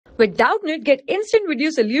With Doubtnut, get instant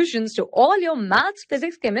video solutions to all your maths,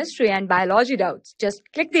 physics, chemistry, and biology doubts. Just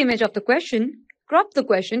click the image of the question, crop the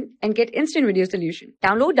question, and get instant video solution.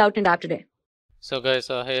 Download Doubtnut app today. So guys,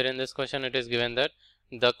 here in this question it is given that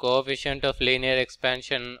the coefficient of linear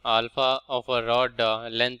expansion alpha of a rod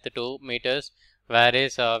length 2 meters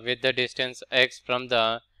varies with the distance x from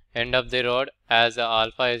the end of the rod as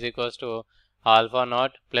alpha is equals to alpha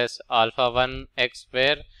naught plus alpha 1 x,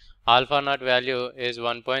 where alpha naught value is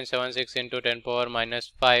 1.76 into 10 power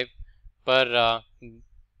minus 5 per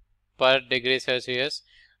degree Celsius,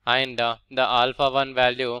 and the alpha 1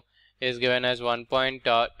 value is given as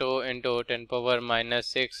 1.2 into 10 power minus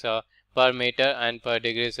 6 per meter and per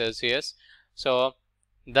degree Celsius. So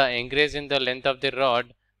the increase in the length of the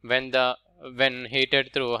rod when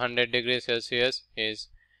heated through 100 degrees Celsius is,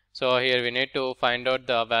 so here we need to find out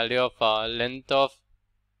the value of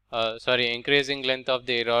increasing length of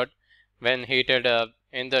the rod when heated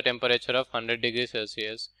in the temperature of 100 degrees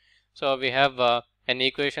Celsius. So we have an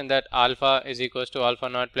equation that alpha is equals to alpha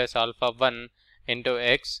naught plus alpha 1 into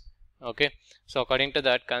x. Okay, so according to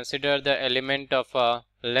that, consider the element of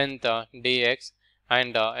length dx,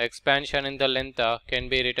 and expansion in the length can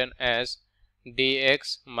be written as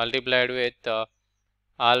dx multiplied with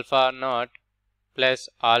alpha naught plus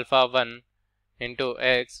alpha 1 into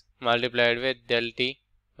x multiplied with del t.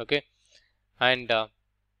 Okay, and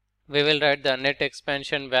we will write the net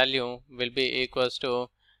expansion value will be equals to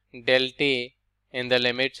del t in the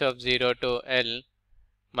limits of 0 to L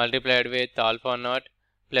multiplied with alpha naught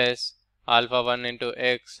plus alpha 1 into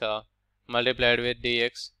x multiplied with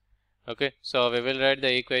dx. Okay, so we will write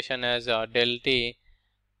the equation as del t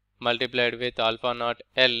multiplied with alpha naught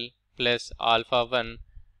L plus alpha 1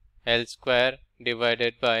 L square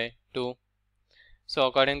divided by 2. So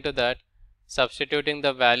according to that, substituting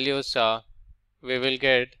the values, we will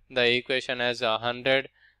get the equation as 100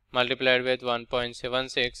 multiplied with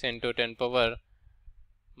 1.76 into 10 power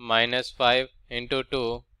minus 5 into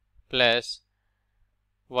 2 plus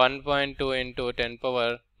 1.2 into 10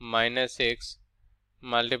 power minus 6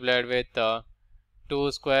 multiplied with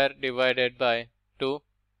 2 square divided by 2.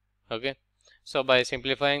 Okay, so by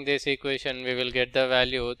simplifying this equation we will get the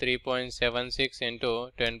value 3.76 into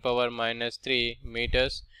 10 power minus 3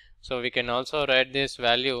 meters. So we can also write this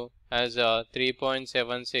value as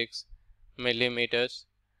 3.76 millimeters.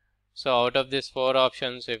 So out of these four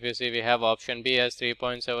options, if you see, we have option B as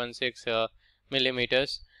 3.76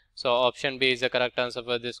 millimeters. So option B is the correct answer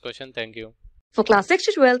for this question. Thank you. For class 6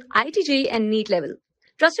 to 12, IIT JEE and NEET level.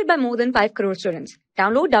 Trusted by more than 5 crore students.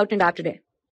 Download Doubtnut app today.